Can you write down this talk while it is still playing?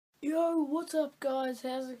Yo, what's up guys,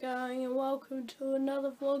 how's it going, and welcome to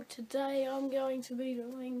another vlog. Today I'm going to be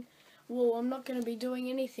doing, I'm not going to be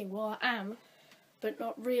doing anything, I am, but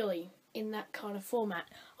not really in that kind of format.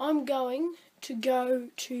 I'm going to go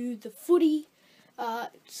to the footy,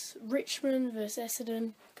 it's Richmond versus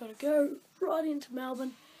Essendon, got to go right into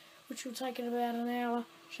Melbourne, which will take about an hour,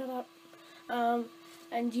 shut up,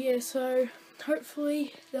 and yeah, so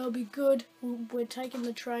hopefully they'll be good. We're taking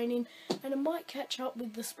the train in, and I might catch up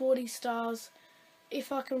with the Sporty Stars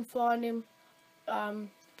if I can find him,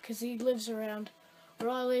 because he lives around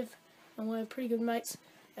where I live and we're pretty good mates,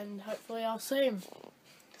 and hopefully I'll see him.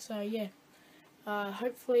 So yeah,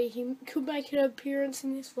 hopefully he could make an appearance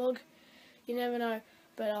in this vlog, you never know,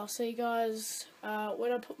 but I'll see you guys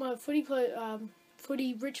when I put my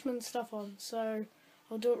footy Richmond stuff on, so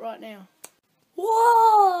I'll do it right now.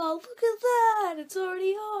 Whoa, look at that, it's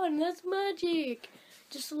already on, that's magic.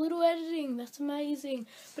 Just a little editing, that's amazing.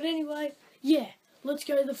 But anyway, yeah, let's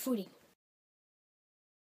go to the footy.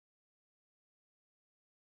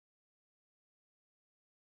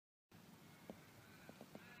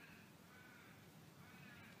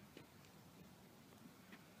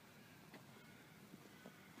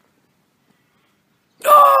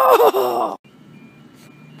 Oh!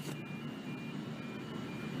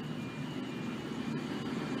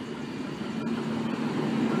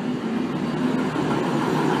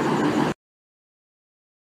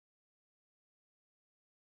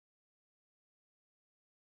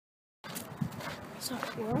 So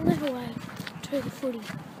we're on our way to the footy.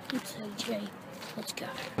 It's AG. Let's go.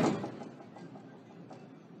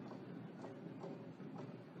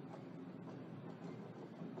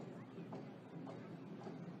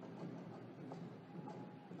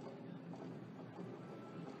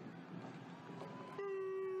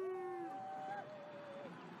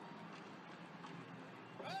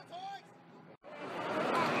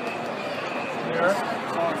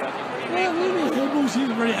 Well, she's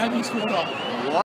already had me scored up.